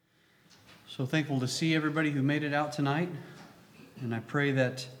So thankful to see everybody who made it out tonight. And I pray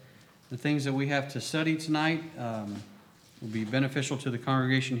that the things that we have to study tonight will be beneficial to the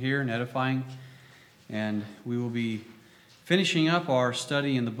congregation here and edifying. And we will be finishing up our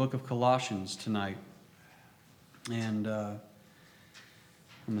study in the book of Colossians tonight. And I'm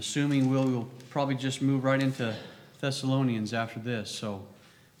assuming we'll probably just move right into Thessalonians after this. So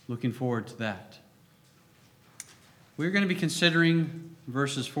looking forward to that. We're going to be considering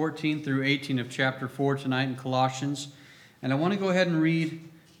verses 14 through 18 of chapter 4 tonight in Colossians. And I want to go ahead and read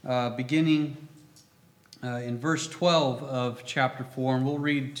beginning in verse 12 of chapter 4, and we'll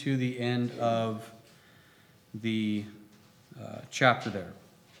read to the end of the chapter there.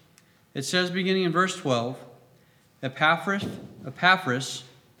 It says, beginning in verse 12, Epaphras,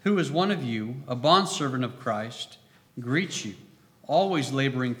 who is one of you, a bondservant of Christ, greets you, always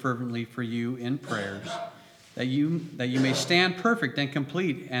laboring fervently for you in prayers, that you may stand perfect and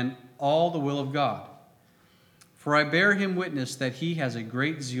complete in all the will of God. For I bear him witness that he has a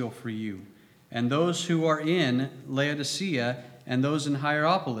great zeal for you, and those who are in Laodicea and those in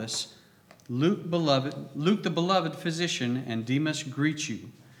Hierapolis. Luke the beloved physician, and Demas greet you.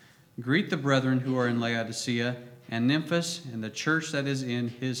 Greet the brethren who are in Laodicea, and Nymphas, and the church that is in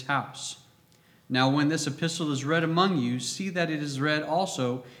his house. Now when this epistle is read among you, see that it is read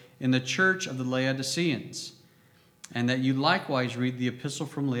also in the church of the Laodiceans, and that you likewise read the epistle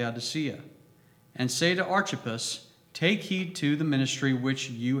from Laodicea. And say to Archippus, take heed to the ministry which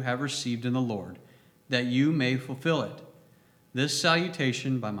you have received in the Lord, that you may fulfill it. This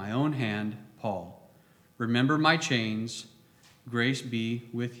salutation by my own hand, Paul. Remember my chains. Grace be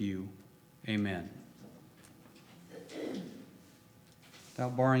with you. Amen.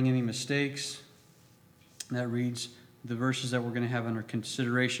 Without barring any mistakes, that reads the verses that we're going to have under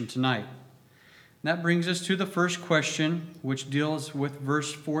consideration tonight. That brings us to the first question, which deals with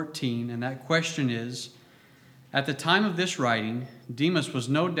verse 14, and that question is, at the time of this writing, Demas was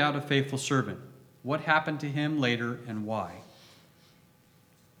no doubt a faithful servant. What happened to him later and why?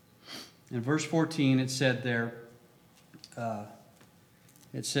 In verse 14, it said there,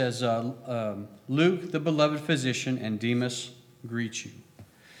 Luke, the beloved physician, and Demas greet you.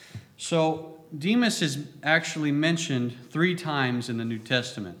 So Demas is actually mentioned 3 times in the New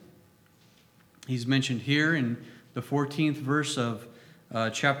Testament. He's mentioned here in the 14th verse of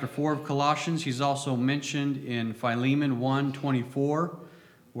chapter 4 of Colossians. He's also mentioned in Philemon 1:24,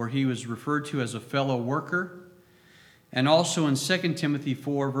 where he was referred to as a fellow worker. And also in 2 Timothy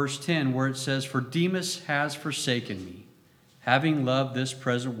 4, verse 10, where it says, for Demas has forsaken me, having loved this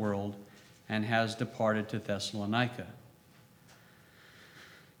present world, and has departed to Thessalonica.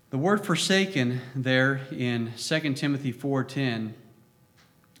 The word forsaken there in 2 Timothy 4:10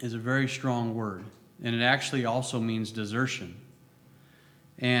 is a very strong word, and it actually also means desertion.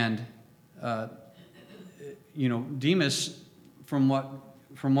 And Demas, from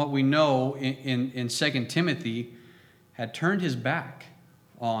what we know in 2 Timothy, had turned his back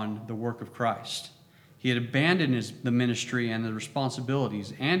on the work of Christ. He had abandoned the ministry and the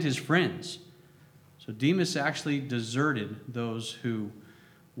responsibilities and his friends. So Demas actually deserted those who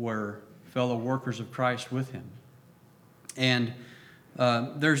were fellow workers of Christ with him. And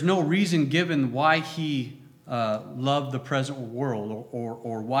there's no reason given why he loved the present world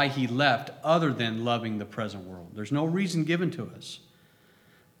or why he left other than loving the present world. There's no reason given to us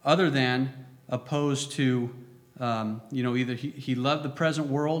other than opposed to, either he loved the present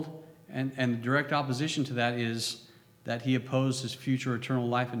world, and the direct opposition to that is that he opposed his future eternal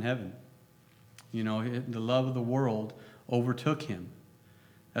life in heaven. The love of the world overtook him.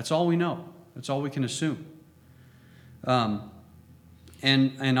 That's all we know. That's all we can assume.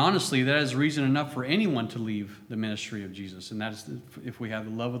 And honestly, that is reason enough for anyone to leave the ministry of Jesus, and that is if we have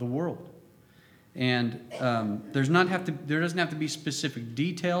the love of the world. And there doesn't have to be specific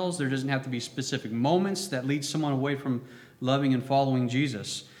details. There doesn't have to be specific moments that lead someone away from loving and following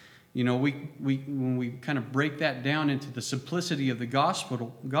Jesus. When we kind of break that down into the simplicity of the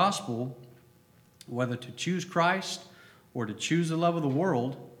gospel, whether to choose Christ or to choose the love of the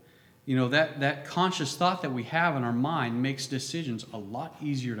world, that conscious thought that we have in our mind makes decisions a lot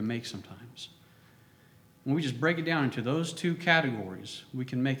easier to make sometimes. When we just break it down into those 2 categories, we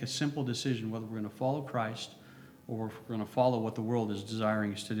can make a simple decision whether we're going to follow Christ or if we're going to follow what the world is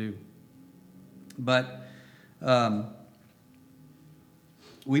desiring us to do. But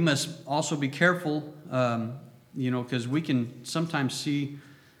we must also be careful, because we can sometimes see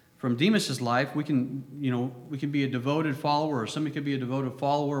from Demas's life, we can be a devoted follower, or somebody could be a devoted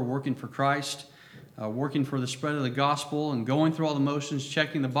follower working for Christ, working for the spread of the gospel, and going through all the motions,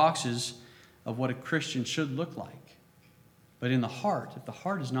 checking the boxes of what a Christian should look like. But in the heart, if the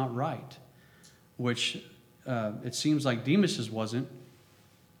heart is not right, which it seems like Demas's wasn't.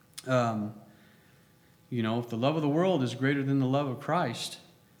 If the love of the world is greater than the love of Christ,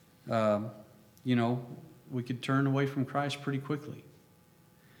 we could turn away from Christ pretty quickly.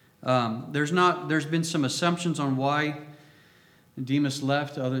 There's been some assumptions on why Demas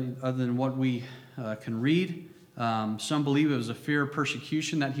left other than what we can read. Some believe it was a fear of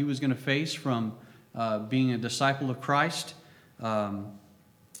persecution that he was going to face from being a disciple of Christ. And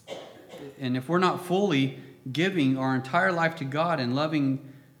if we're not fully giving our entire life to God and loving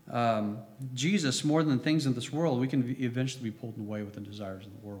Jesus more than things in this world, we can eventually be pulled away with the desires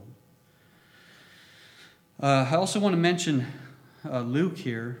of the world. I also want to mention Luke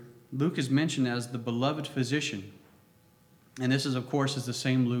here. Luke is mentioned as the beloved physician. And this is, of course, the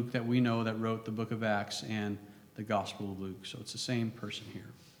same Luke that we know that wrote the book of Acts and the Gospel of Luke. So it's the same person here.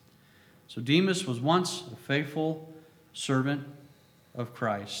 So Demas was once a faithful servant of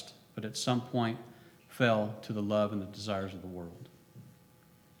Christ, but at some point fell to the love and the desires of the world.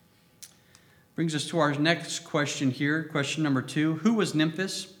 Brings us to our next question here, question number 2. Who was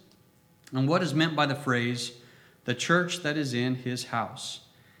Nymphas, and what is meant by the phrase, the church that is in his house?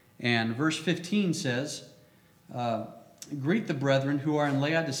 And verse 15 says, greet the brethren who are in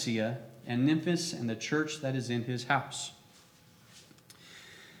Laodicea, and Nymphas and the church that is in his house.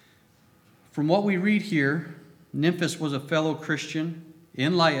 From what we read here, Nymphas was a fellow Christian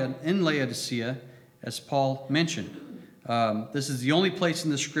in Laodicea, as Paul mentioned. This is the only place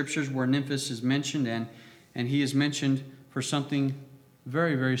in the scriptures where Nymphas is mentioned, and he is mentioned for something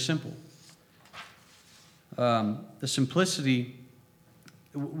very, very simple. The simplicity,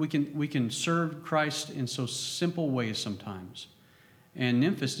 we can serve Christ in so simple ways sometimes. And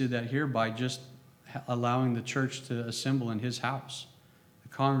Nymphas did that here by just allowing the church to assemble in his house, the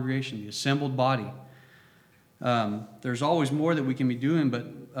congregation, the assembled body. There's always more that we can be doing,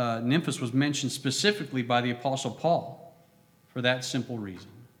 but Nymphas was mentioned specifically by the Apostle Paul for that simple reason.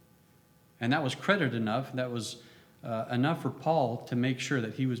 And that was credit enough. That was enough for Paul to make sure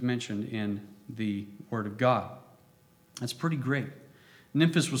that he was mentioned in the Word of God. That's pretty great.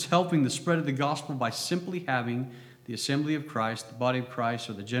 Nymphas was helping the spread of the gospel by simply having the assembly of Christ, the body of Christ,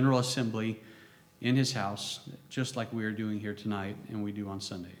 or the general assembly in his house, just like we are doing here tonight and we do on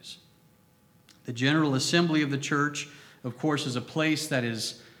Sundays. The general assembly of the church, of course, is a place that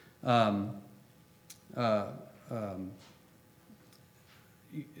is the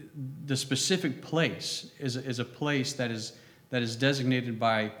specific place is a place that is designated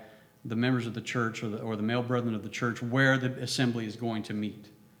by the members of the church or the male brethren of the church where the assembly is going to meet.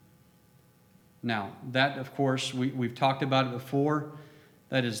 Now, that, of course, we've talked about it before.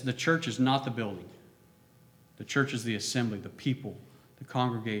 That is, the church is not the building. The church is the assembly, the people, the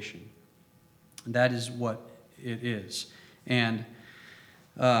congregation. That is what it is. And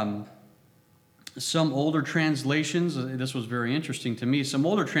some older translations, this was very interesting to me, some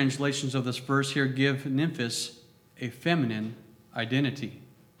older translations of this verse here give Nymphas a feminine identity.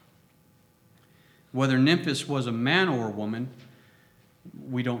 Whether Nymphas was a man or a woman,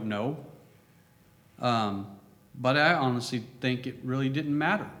 we don't know. But I honestly think it really didn't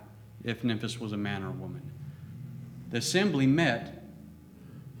matter if Nymphas was a man or a woman. The assembly met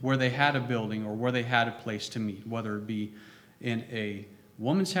where they had a building or where they had a place to meet, whether it be in a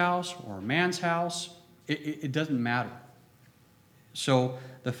woman's house or a man's house, it doesn't matter. So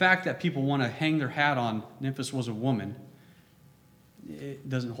the fact that people want to hang their hat on Nymphas was a woman, it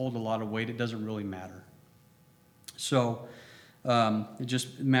doesn't hold a lot of weight. It doesn't really matter. So it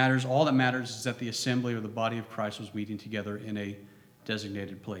just matters. All that matters is that the assembly or the body of Christ was meeting together in a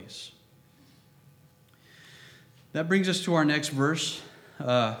designated place. That brings us to our next verse,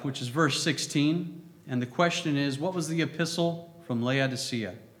 which is verse 16. And the question is, what was the epistle from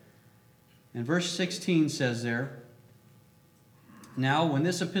Laodicea? And verse 16 says there, now when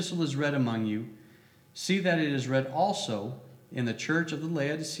this epistle is read among you, see that it is read also in the church of the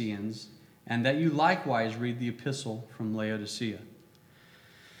Laodiceans, and that you likewise read the epistle from Laodicea.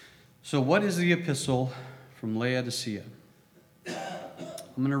 So what is the epistle from Laodicea? I'm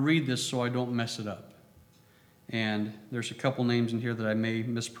going to read this so I don't mess it up. And there's a couple names in here that I may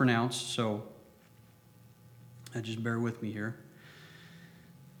mispronounce, so just bear with me here.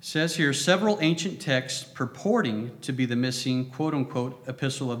 It says here, several ancient texts purporting to be the missing quote-unquote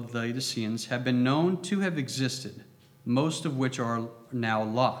epistle of the Laodiceans have been known to have existed, most of which are now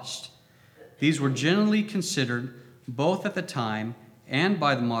lost. These were generally considered, both at the time and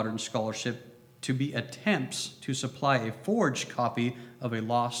by the modern scholarship, to be attempts to supply a forged copy of a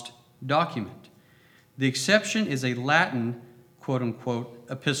lost document. The exception is a Latin, quote-unquote,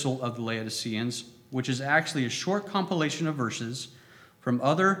 epistle of the Laodiceans, which is actually a short compilation of verses from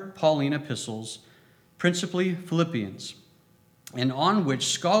other Pauline epistles principally Philippians, and on which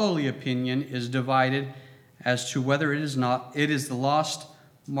scholarly opinion is divided as to whether it is the lost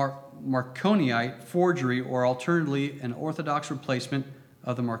Marcionite forgery or alternatively an orthodox replacement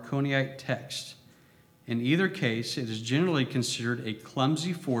of the Marcionite text. In either case, it is generally considered a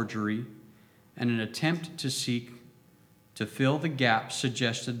clumsy forgery and an attempt to seek to fill the gap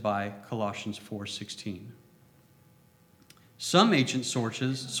suggested by Colossians 4:16. Some ancient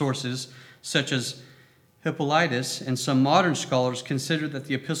sources such as Hippolytus and some modern scholars consider that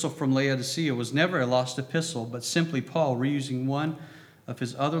the epistle from Laodicea was never a lost epistle, but simply Paul reusing one of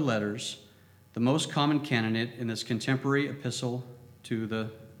his other letters, the most common candidate in this contemporary epistle to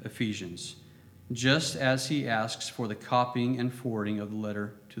the Ephesians, just as he asks for the copying and forwarding of the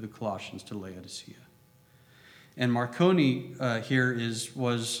letter to the Colossians to Laodicea. And Marconi here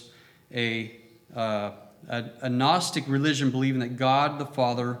was a Gnostic religion believing that God the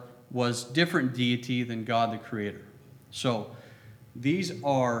Father was different deity than God the Creator. So these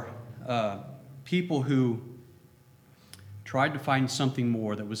are people who tried to find something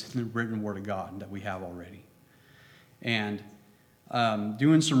more that was in the written Word of God that we have already. And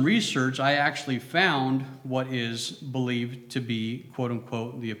doing some research, I actually found what is believed to be, quote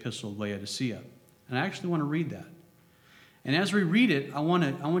unquote, the Epistle of Laodicea. And I actually want to read that. And as we read it, I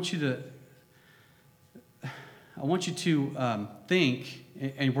want you to think,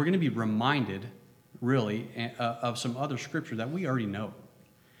 and we're going to be reminded, really, of some other scripture that we already know.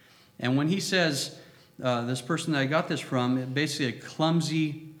 And when he says, this person that I got this from, basically a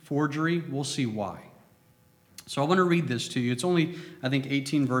clumsy forgery, we'll see why. So I want to read this to you. It's only, I think,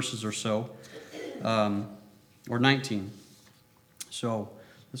 18 verses or so, or 19. So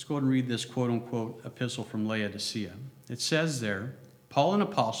let's go ahead and read this quote-unquote epistle from Laodicea. It says there, Paul, an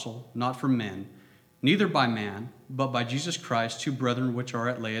apostle, not from men, neither by man, but by Jesus Christ, two brethren which are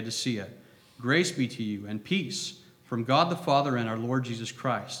at Laodicea. Grace be to you and peace from God the Father and our Lord Jesus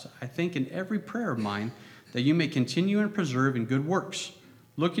Christ. I think in every prayer of mine that you may continue and preserve in good works,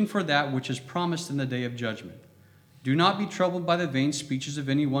 looking for that which is promised in the day of judgment. Do not be troubled by the vain speeches of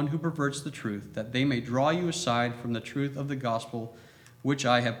anyone who perverts the truth, that they may draw you aside from the truth of the gospel which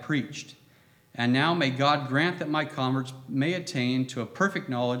I have preached. And now may God grant that my converts may attain to a perfect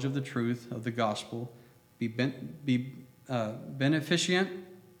knowledge of the truth of the gospel, be beneficent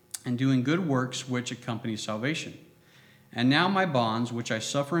and doing good works which accompany salvation. And now my bonds, which I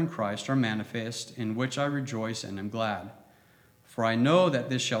suffer in Christ, are manifest, in which I rejoice and am glad. For I know that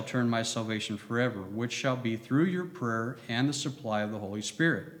this shall turn my salvation forever, which shall be through your prayer and the supply of the Holy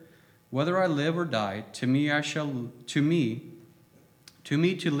Spirit. Whether I live or die, to me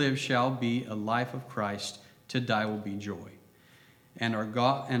to live shall be a life of Christ, to die will be joy. And our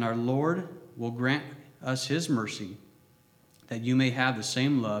God and our Lord will grant us his mercy, that you may have the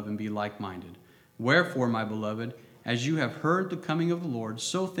same love and be like-minded. Wherefore, my beloved, as you have heard the coming of the Lord,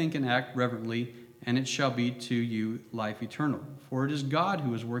 so think and act reverently, and it shall be to you life eternal. For it is God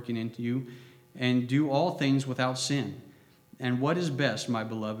who is working into you, and do all things without sin. And what is best, my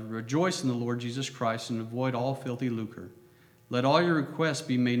beloved, rejoice in the Lord Jesus Christ, and avoid all filthy lucre. Let all your requests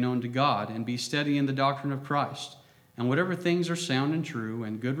be made known to God, and be steady in the doctrine of Christ. And whatever things are sound and true,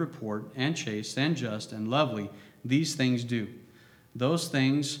 and good report, and chaste, and just, and lovely, these things do. Those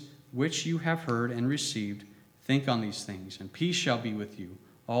things which you have heard and received, think on these things, and peace shall be with you.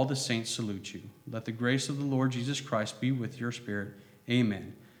 All the saints salute you. Let the grace of the Lord Jesus Christ be with your spirit.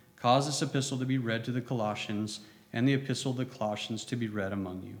 Amen. Cause this epistle to be read to the Colossians, and the epistle of the Colossians to be read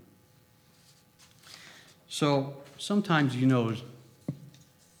among you. So sometimes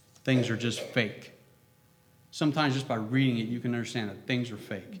things are just fake. Sometimes just by reading it, you can understand that things are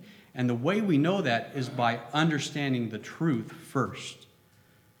fake. And the way we know that is by understanding the truth first.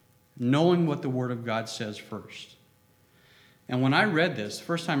 Knowing what the Word of God says first. And when I read this, the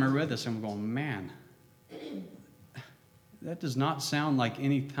first time I read this, I'm going, man, that does not sound like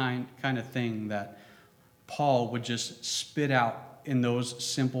any kind of thing that Paul would just spit out in those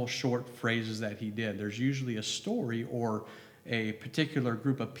simple, short phrases that he did. There's usually a story or a particular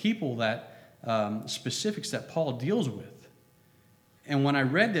group of people that specifics that Paul deals with. And when I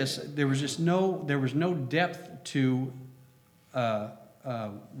read this, there was no depth to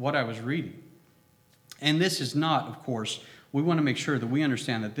what I was reading. And this is not, of course, we want to make sure that we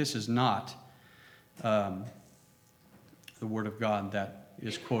understand that this is not the Word of God that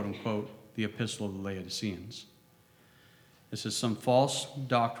is, quote unquote, the epistle of the Laodiceans. This is some false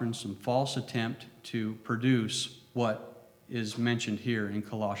doctrine, some false attempt to produce what is mentioned here in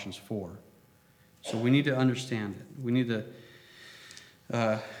Colossians 4. So we need to understand it. We need to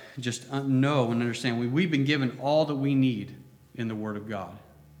just know and understand. We've been given all that we need in the Word of God.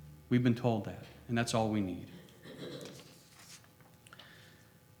 We've been told that, and that's all we need.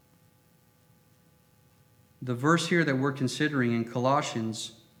 The verse here that we're considering in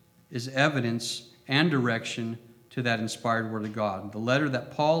Colossians is evidence and direction to that inspired word of God. The letter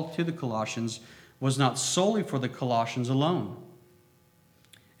that Paul to the Colossians was not solely for the Colossians alone.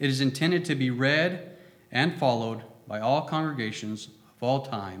 It is intended to be read and followed by all congregations of all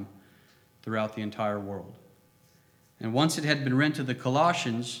time throughout the entire world. And once it had been read to the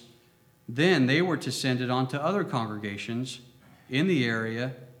Colossians, then they were to send it on to other congregations in the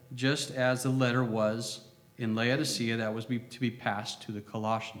area, just as the letter was in Laodicea that was to be passed to the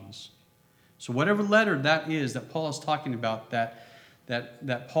Colossians. So whatever letter that is that Paul is talking about,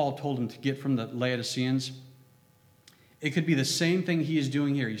 that Paul told him to get from the Laodiceans, it could be the same thing he is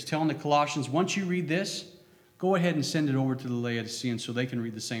doing here. He's telling the Colossians, once you read this, go ahead and send it over to the Laodiceans so they can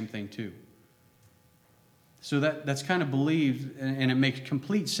read the same thing too. So that's kind of believed, and it makes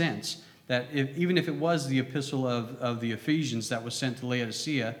complete sense that even if it was the epistle of the Ephesians that was sent to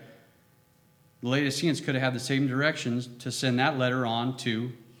Laodicea, the Laodiceans could have had the same directions to send that letter on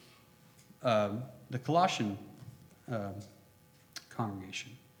to the Colossian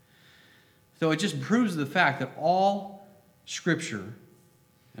congregation. So it just proves the fact that all Scripture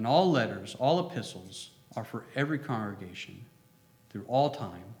and all letters, all epistles, are for every congregation through all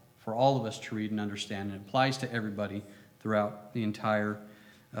time, for all of us to read and understand, and it applies to everybody throughout the entire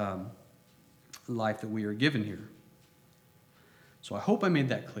life that we are given here. So I hope I made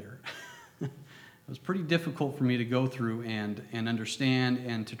that clear. It was pretty difficult for me to go through and understand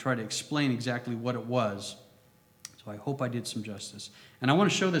and to try to explain exactly what it was. So I hope I did some justice. And I want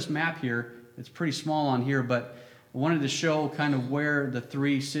to show this map here. It's pretty small on here, but I wanted to show kind of where the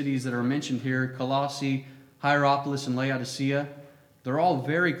three cities that are mentioned here, Colossae, Hierapolis, and Laodicea, they're all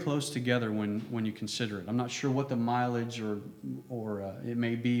very close together when you consider it. I'm not sure what the mileage or it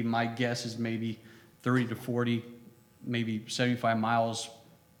may be. My guess is maybe 30 to 40, maybe 75 miles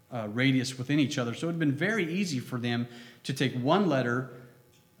radius within each other. So it would have been very easy for them to take one letter,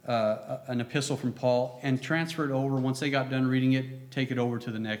 an epistle from Paul, and transfer it over. Once they got done reading it, take it over to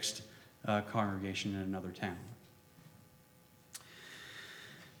the next congregation in another town.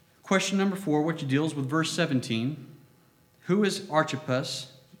 Question number 4, which deals with verse 17. Who is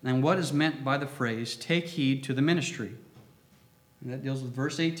Archippus, and what is meant by the phrase, take heed to the ministry? And that deals with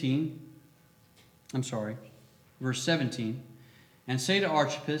verse 17. And say to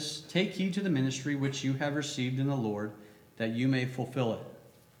Archippus, take heed to the ministry which you have received in the Lord, that you may fulfill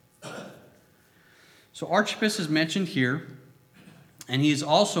it. So Archippus is mentioned here, and he is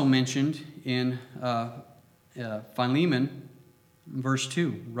also mentioned in Philemon, verse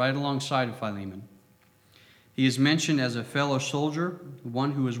 2, right alongside of Philemon. He is mentioned as a fellow soldier,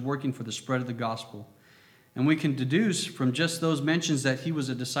 one who is working for the spread of the gospel. And we can deduce from just those mentions that he was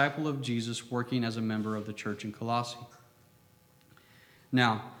a disciple of Jesus working as a member of the church in Colossae.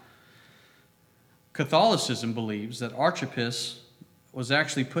 Now, Catholicism believes that Archippus was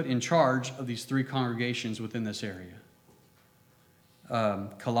actually put in charge of these three congregations within this area.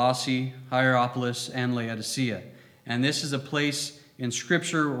 Colossae, Hierapolis, and Laodicea. And this is a place in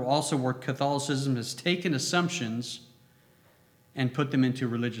Scripture also where Catholicism has taken assumptions and put them into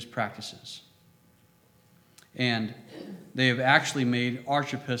religious practices. And they have actually made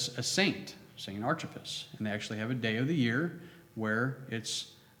Archippus a saint, Saint Archippus. And they actually have a day of the year where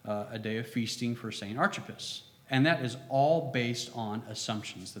it's a day of feasting for Saint Archippus. And that is all based on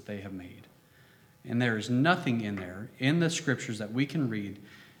assumptions that they have made. And there is nothing in there, in the Scriptures that we can read,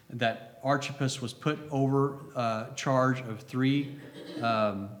 that Archippus was put over charge of three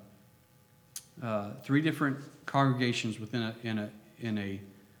different congregations within a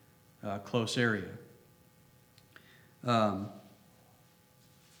close area.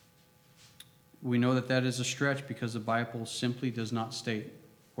 We know that is a stretch because the Bible simply does not state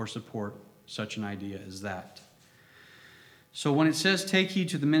or support such an idea as that. So when it says, take heed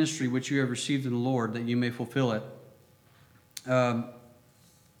to the ministry which you have received in the Lord, that you may fulfill it,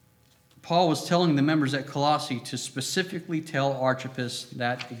 Paul was telling the members at Colossae to specifically tell Archippus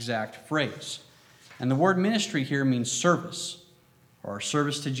that exact phrase. And the word ministry here means service, or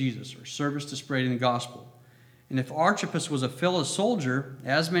service to Jesus, or service to spreading the gospel. And if Archippus was a fellow soldier,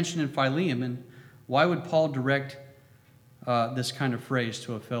 as mentioned in Philemon, why would Paul direct this kind of phrase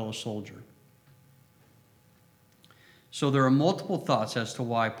to a fellow soldier? So there are multiple thoughts as to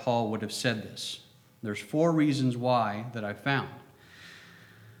why Paul would have said this. There's 4 reasons why that I found.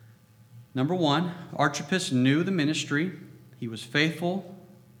 Number 1, Archippus knew the ministry. He was faithful,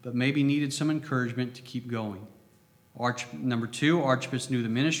 but maybe needed some encouragement to keep going. Number 2, Archippus knew the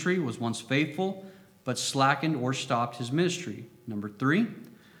ministry, was once faithful, but slackened or stopped his ministry. Number 3,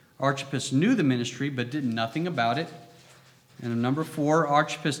 Archippus knew the ministry but did nothing about it. And number 4,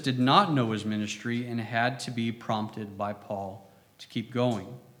 Archippus did not know his ministry and had to be prompted by Paul to keep going.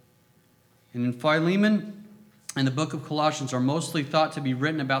 And in Philemon and the book of Colossians are mostly thought to be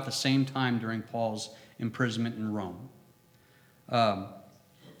written about the same time during Paul's imprisonment in Rome.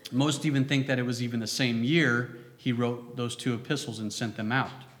 Most even think that it was even the same year he wrote those 2 epistles and sent them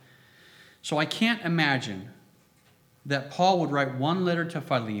out. So I can't imagine that Paul would write one letter to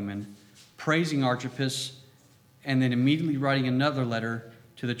Philemon praising Archippus and then immediately writing another letter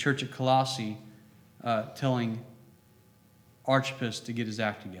to the church at Colossae telling Archippus to get his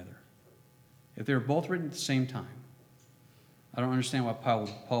act together. If they were both written at the same time, I don't understand why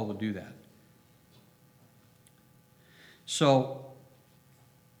Paul would do that. So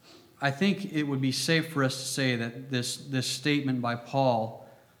I think it would be safe for us to say that this statement by Paul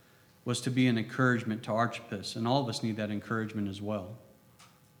was to be an encouragement to Archippus, and all of us need that encouragement as well.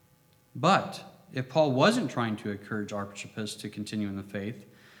 But if Paul wasn't trying to encourage Archippus to continue in the faith,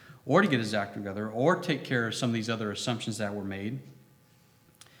 or to get his act together, or take care of some of these other assumptions that were made,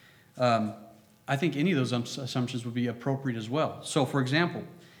 I think any of those assumptions would be appropriate as well. So, for example,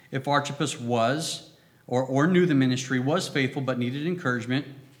 if Archippus was, or knew the ministry, was faithful but needed encouragement,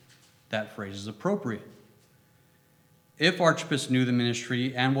 that phrase is appropriate. If Archippus knew the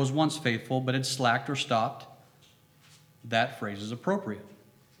ministry and was once faithful but had slacked or stopped, that phrase is appropriate.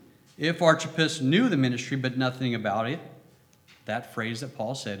 If Archippus knew the ministry but nothing about it, that phrase that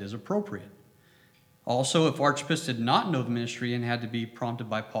Paul said is appropriate. Also, if Archippus did not know the ministry and had to be prompted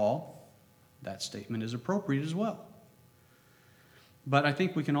by Paul, that statement is appropriate as well. But I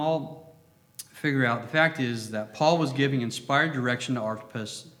think we can all figure out, the fact is that Paul was giving inspired direction to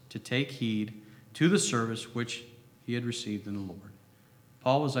Archippus to take heed to the service which he had received in the Lord.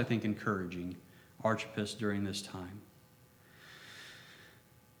 Paul was, I think, encouraging Archippus during this time.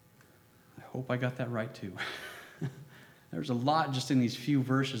 I hope I got that right too. There's a lot just in these few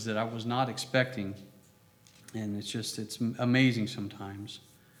verses that I was not expecting. And it's amazing sometimes.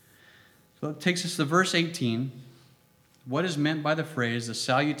 So it takes us to verse 18. What is meant by the phrase, the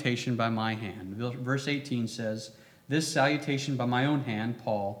salutation by my hand? Verse 18 says, this salutation by my own hand,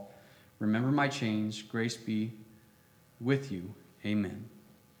 Paul, remember my chains, grace be with you. Amen.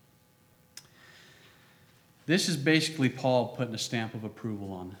 This is basically Paul putting a stamp of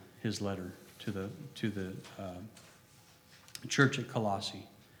approval on his letter to the church at Colossae.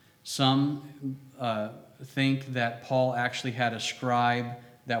 Some think that Paul actually had a scribe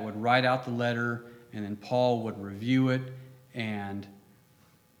that would write out the letter, and then Paul would review it, and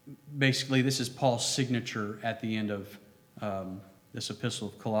basically this is Paul's signature at the end of this epistle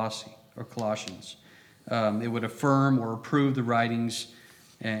of Colossians. It would affirm or approve the writings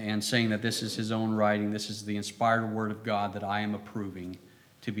and saying that this is his own writing, this is the inspired word of God that I am approving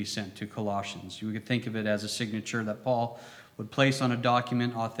to be sent to Colossians. You could think of it as a signature that Paul would place on a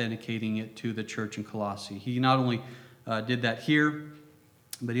document authenticating it to the church in Colossae. He not only did that here,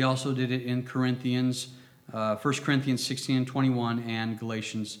 but he also did it in Corinthians, 1 Corinthians 16 and 21 and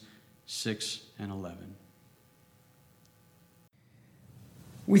Galatians 6 and 11.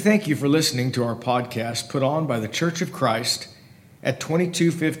 We thank you for listening to our podcast put on by the Church of Christ at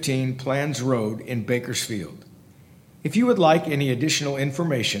 2215 Plans Road in Bakersfield. If you would like any additional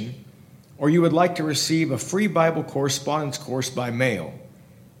information, or you would like to receive a free Bible correspondence course by mail,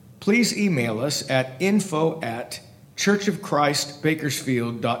 please email us at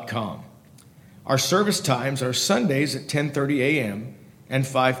info@churchofchristbakersfield.com. Our service times are Sundays at 10:30 a.m. and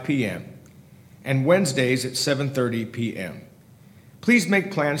 5 p.m., and Wednesdays at 7:30 p.m. Please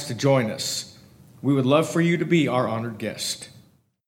make plans to join us. We would love for you to be our honored guest.